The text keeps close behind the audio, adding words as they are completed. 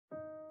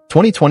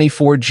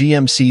2024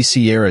 GMC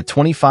Sierra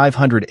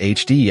 2500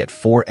 HD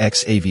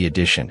AT4X AEV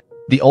Edition,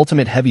 the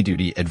ultimate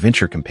heavy-duty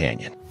adventure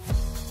companion.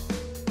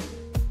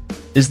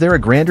 Is there a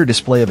grander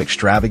display of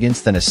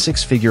extravagance than a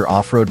six-figure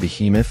off-road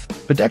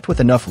behemoth, bedecked with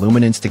enough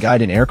luminance to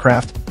guide an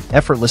aircraft,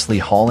 effortlessly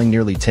hauling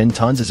nearly 10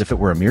 tons as if it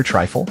were a mere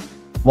trifle?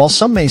 While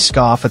some may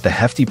scoff at the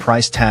hefty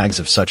price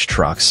tags of such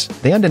trucks,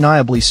 they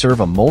undeniably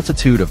serve a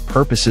multitude of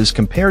purposes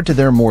compared to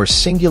their more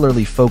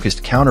singularly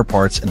focused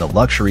counterparts in the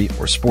luxury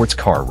or sports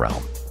car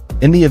realm.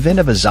 In the event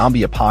of a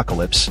zombie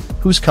apocalypse,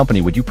 whose company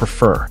would you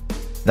prefer?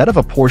 That of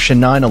a Porsche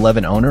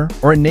 911 owner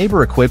or a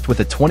neighbor equipped with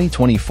a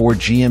 2024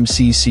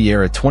 GMC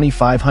Sierra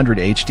 2500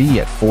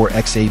 HD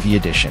AT4X AEV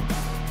Edition?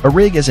 A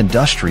rig as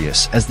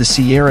industrious as the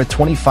Sierra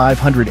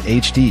 2500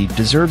 HD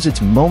deserves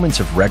its moments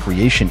of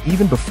recreation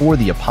even before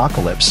the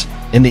apocalypse,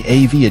 and the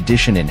AEV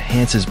Edition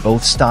enhances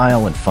both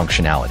style and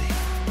functionality.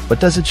 But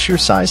does its sheer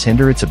size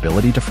hinder its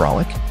ability to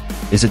frolic?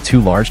 Is it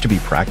too large to be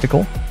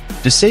practical?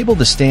 Disable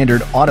the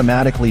standard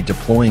automatically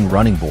deploying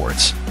running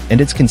boards,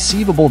 and it's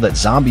conceivable that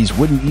zombies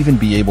wouldn't even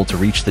be able to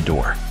reach the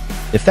door.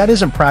 If that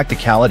isn't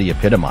practicality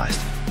epitomized,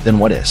 then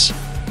what is?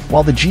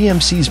 While the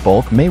GMC's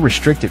bulk may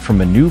restrict it from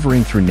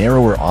maneuvering through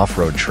narrower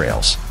off-road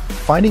trails,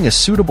 finding a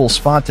suitable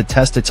spot to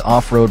test its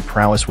off-road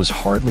prowess was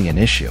hardly an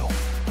issue.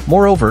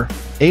 Moreover,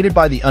 aided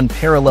by the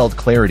unparalleled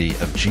clarity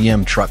of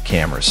GM truck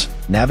cameras,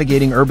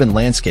 navigating urban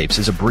landscapes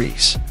is a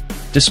breeze.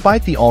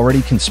 Despite the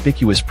already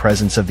conspicuous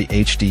presence of the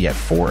HD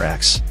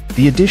AT4X,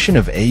 the addition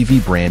of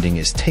AEV branding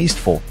is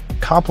tasteful,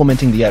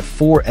 complementing the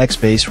AT4X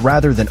base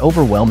rather than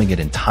overwhelming it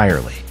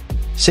entirely.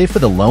 Save for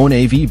the lone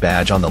AEV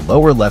badge on the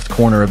lower left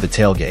corner of the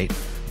tailgate,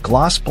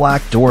 gloss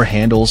black door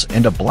handles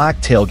and a black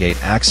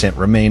tailgate accent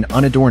remain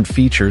unadorned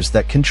features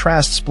that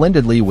contrast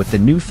splendidly with the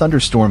new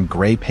Thunderstorm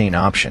gray paint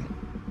option.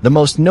 The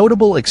most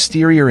notable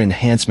exterior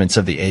enhancements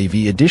of the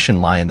AEV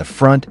Edition lie in the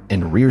front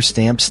and rear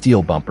stamped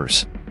steel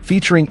bumpers,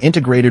 featuring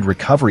integrated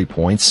recovery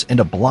points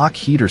and a block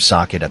heater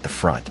socket at the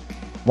front.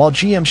 While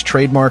GM's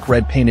trademark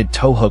red-painted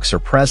tow hooks are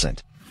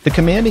present, the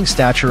commanding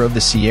stature of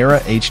the Sierra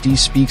HD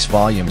speaks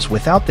volumes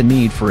without the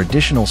need for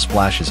additional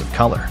splashes of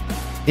color.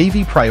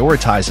 AEV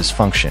prioritizes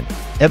function,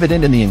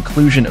 evident in the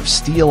inclusion of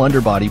steel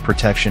underbody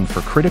protection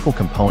for critical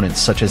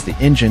components such as the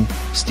engine,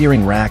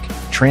 steering rack,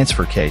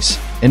 transfer case,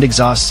 and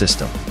exhaust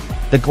system.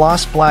 The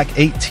gloss black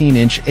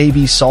 18-inch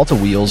AEV Salta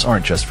wheels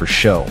aren't just for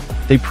show.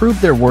 They prove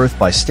their worth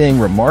by staying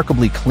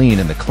remarkably clean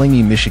in the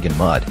clingy Michigan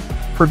mud,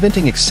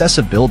 preventing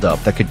excessive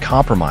buildup that could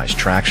compromise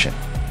traction.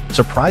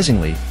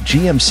 Surprisingly,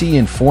 GMC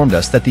informed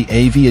us that the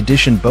AEV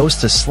Edition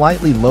boasts a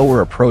slightly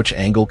lower approach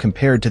angle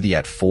compared to the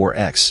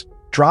AT4X,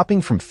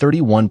 dropping from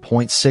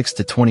 31.6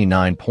 to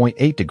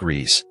 29.8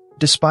 degrees,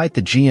 despite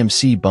the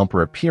GMC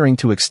bumper appearing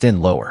to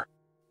extend lower.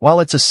 While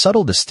it's a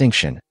subtle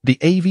distinction, the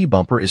AEV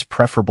bumper is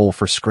preferable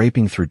for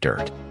scraping through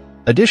dirt.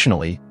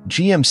 Additionally,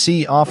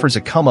 GMC offers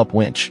a come-up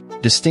winch,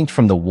 distinct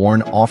from the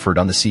one offered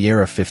on the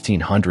Sierra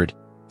 1500,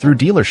 through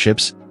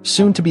dealerships,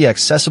 soon to be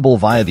accessible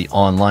via the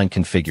online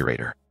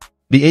configurator.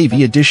 The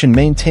AEV Edition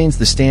maintains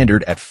the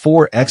standard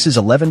AT4X's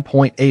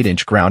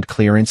 11.8-inch ground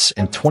clearance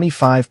and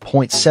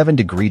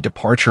 25.7-degree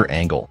departure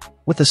angle,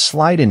 with a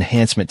slight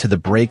enhancement to the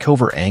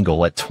breakover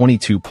angle at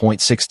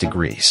 22.6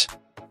 degrees.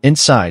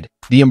 Inside,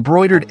 the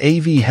embroidered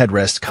AEV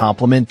headrests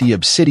complement the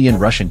obsidian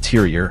rush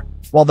interior,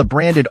 while the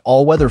branded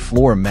all-weather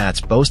floor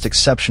mats boast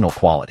exceptional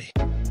quality.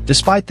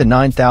 Despite the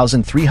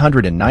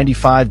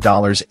 $9,395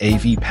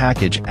 AEV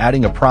package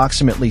adding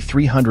approximately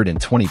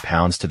 320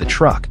 pounds to the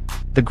truck,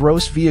 the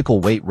gross vehicle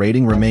weight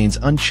rating remains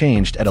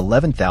unchanged at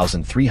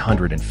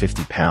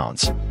 11,350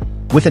 pounds.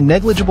 With a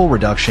negligible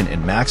reduction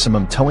in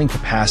maximum towing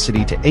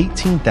capacity to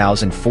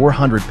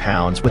 18,400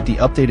 pounds with the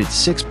updated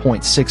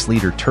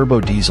 6.6-liter turbo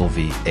diesel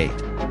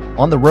V8.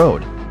 On the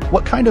road,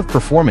 what kind of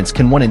performance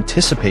can one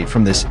anticipate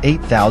from this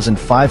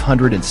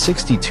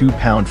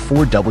 8,562-pound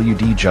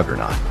 4WD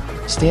juggernaut?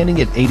 Standing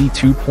at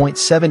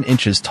 82.7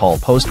 inches tall,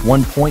 post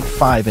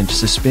 1.5-inch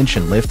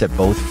suspension lift at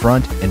both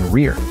front and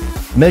rear,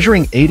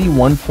 measuring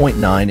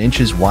 81.9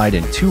 inches wide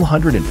and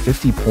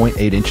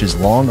 250.8 inches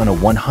long on a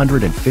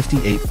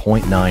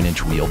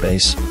 158.9-inch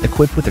wheelbase,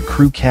 equipped with a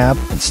crew cab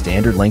and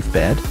standard length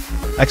bed.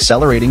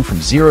 Accelerating from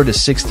 0 to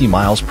 60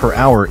 miles per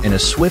hour in a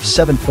swift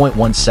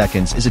 7.1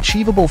 seconds is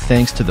achievable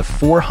thanks to the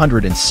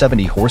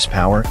 470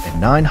 horsepower and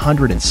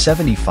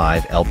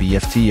 975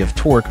 lb-ft of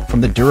torque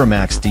from the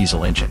Duramax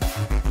diesel engine.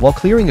 While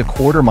clearing a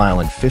quarter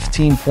mile in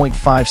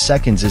 15.5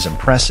 seconds is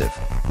impressive,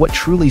 what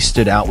truly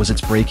stood out was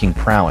its braking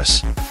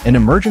prowess. An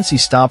emergency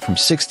stop from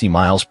 60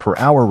 miles per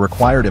hour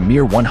required a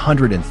mere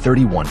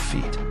 131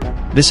 feet.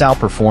 This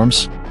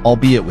outperforms,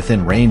 albeit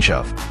within range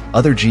of,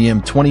 other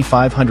GM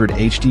 2500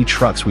 HD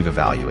trucks we've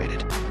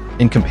evaluated.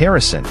 In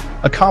comparison,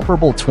 a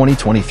comparable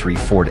 2023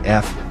 Ford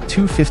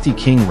F-250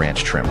 King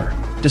Ranch trimmer,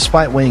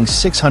 despite weighing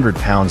 600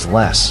 pounds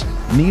less,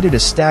 needed a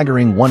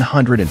staggering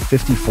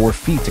 154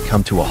 feet to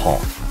come to a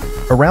halt.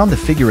 Around the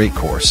figure 8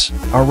 course,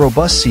 our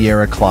robust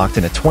Sierra clocked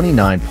in a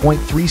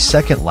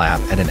 29.3-second lap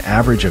at an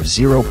average of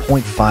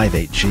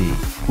 0.58 g.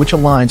 which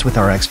aligns with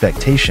our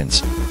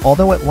expectations,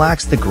 although it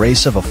lacks the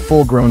grace of a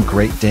full-grown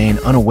Great Dane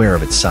unaware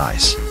of its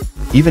size.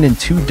 Even in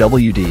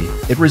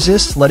 2WD, it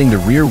resists letting the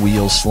rear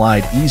wheels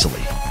slide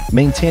easily,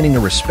 maintaining a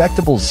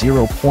respectable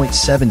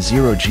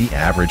 0.70 G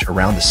average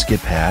around the skid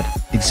pad,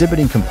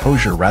 exhibiting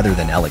composure rather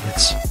than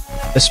elegance.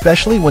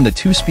 Especially when the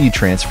 2-speed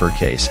transfer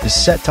case is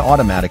set to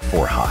automatic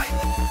 4-high,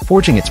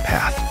 forging its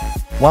path.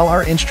 While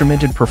our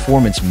instrumented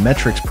performance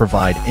metrics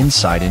provide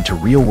insight into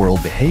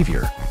real-world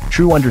behavior,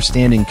 true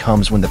understanding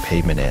comes when the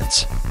pavement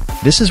ends.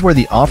 This is where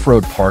the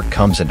off-road park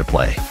comes into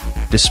play.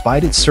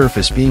 Despite its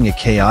surface being a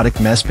chaotic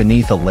mess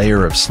beneath a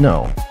layer of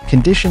snow,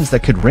 conditions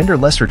that could render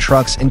lesser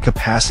trucks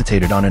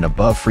incapacitated on an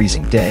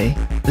above-freezing day,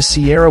 the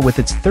Sierra with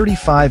its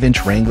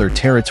 35-inch Wrangler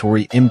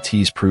Territory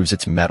MTs proves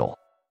its mettle.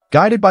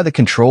 Guided by the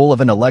control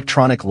of an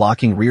electronic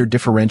locking rear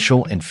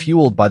differential and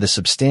fueled by the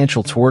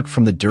substantial torque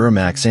from the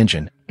Duramax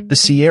engine, the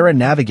Sierra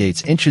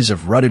navigates inches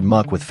of rutted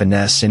muck with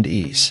finesse and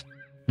ease.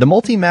 The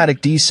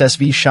Multimatic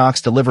DSV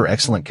shocks deliver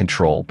excellent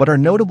control but are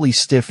notably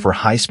stiff for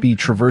high-speed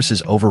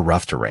traverses over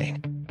rough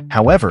terrain.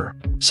 However,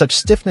 such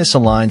stiffness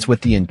aligns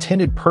with the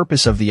intended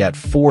purpose of the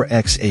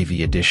AT4X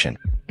AEV edition,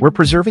 where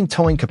preserving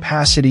towing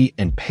capacity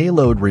and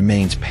payload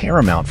remains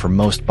paramount for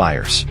most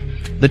buyers.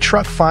 The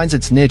truck finds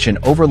its niche in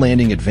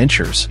overlanding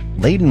adventures,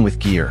 laden with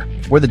gear,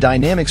 where the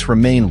dynamics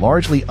remain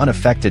largely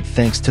unaffected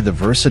thanks to the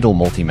versatile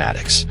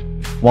Multimatics.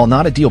 While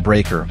not a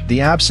deal-breaker, the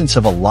absence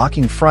of a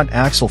locking front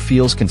axle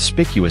feels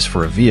conspicuous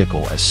for a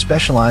vehicle as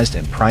specialized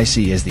and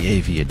pricey as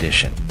the AEV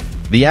edition.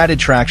 The added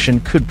traction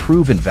could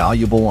prove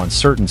invaluable on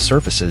certain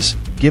surfaces,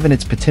 given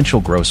its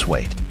potential gross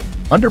weight.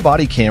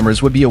 Underbody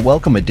cameras would be a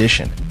welcome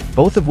addition,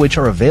 both of which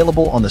are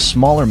available on the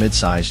smaller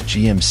midsize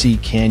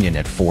GMC Canyon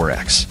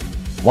AT4X.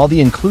 While the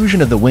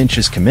inclusion of the winch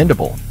is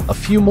commendable, a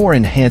few more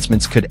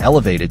enhancements could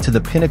elevate it to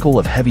the pinnacle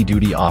of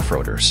heavy-duty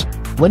off-roaders,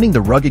 blending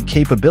the rugged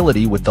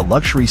capability with the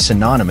luxury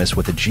synonymous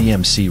with a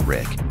GMC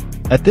rig.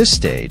 At this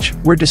stage,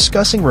 we're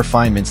discussing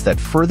refinements that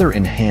further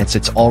enhance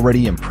its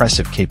already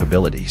impressive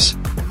capabilities.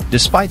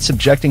 Despite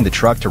subjecting the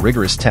truck to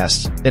rigorous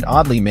tests, it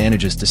oddly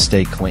manages to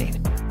stay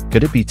clean.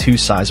 Could it be too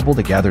sizable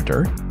to gather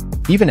dirt?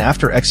 Even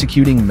after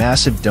executing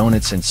massive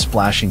donuts and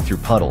splashing through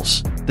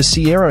puddles, the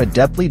Sierra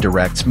adeptly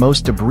directs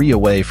most debris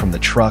away from the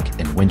truck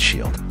and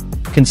windshield.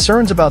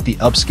 Concerns about the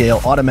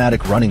upscale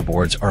automatic running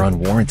boards are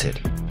unwarranted.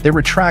 They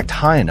retract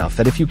high enough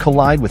that if you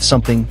collide with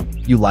something,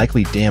 you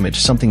likely damage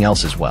something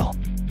else as well.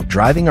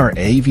 Driving our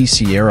AEV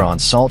Sierra on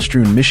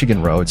salt-strewn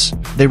Michigan roads,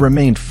 they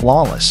remained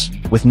flawless,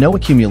 with no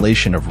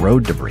accumulation of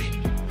road debris.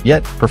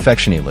 Yet,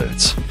 perfection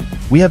eludes.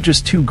 We have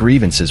just two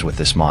grievances with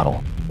this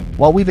model.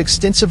 While we've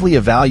extensively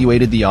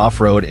evaluated the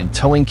off-road and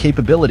towing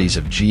capabilities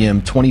of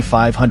GM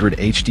 2500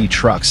 HD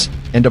trucks,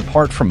 and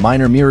apart from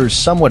minor mirrors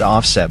somewhat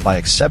offset by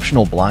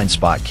exceptional blind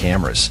spot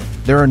cameras,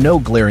 there are no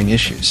glaring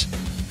issues.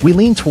 We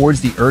lean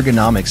towards the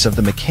ergonomics of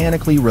the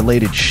mechanically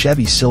related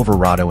Chevy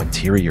Silverado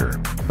interior,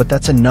 but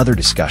that's another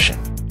discussion.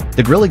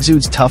 The grille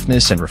exudes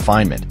toughness and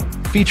refinement,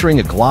 featuring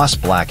a gloss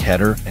black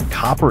header and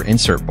copper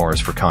insert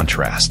bars for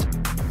contrast.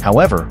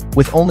 However,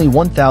 with only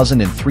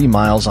 1,003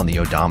 miles on the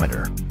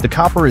odometer, the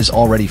copper is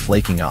already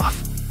flaking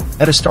off.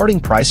 At a starting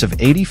price of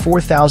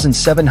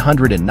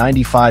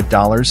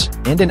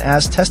 $84,795 and an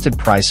as-tested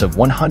price of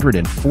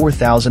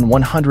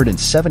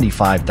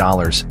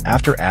 $104,175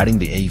 after adding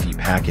the AEV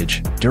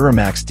package,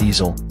 Duramax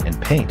diesel,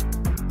 and paint,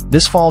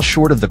 this falls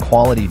short of the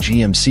quality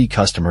GMC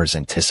customers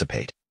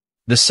anticipate.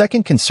 The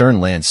second concern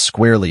lands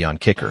squarely on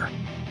kicker.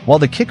 While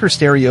the kicker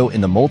stereo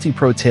in the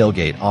Multi-Pro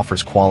tailgate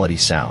offers quality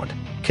sound,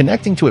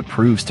 connecting to it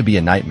proves to be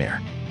a nightmare.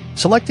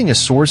 Selecting a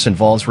source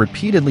involves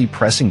repeatedly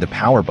pressing the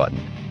power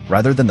button,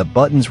 rather than the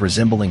buttons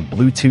resembling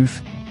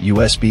Bluetooth,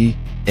 USB,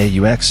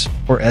 AUX,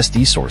 or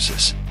SD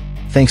sources.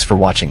 Thanks for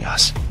watching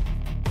us.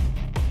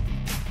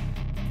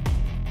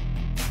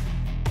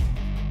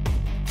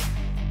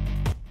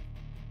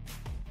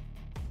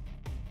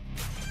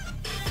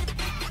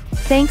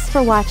 Thanks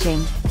for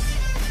watching.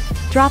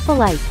 Drop a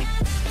like,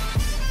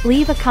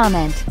 leave a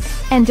comment,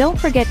 and don't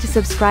forget to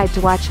subscribe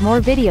to watch more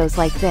videos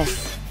like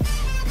this.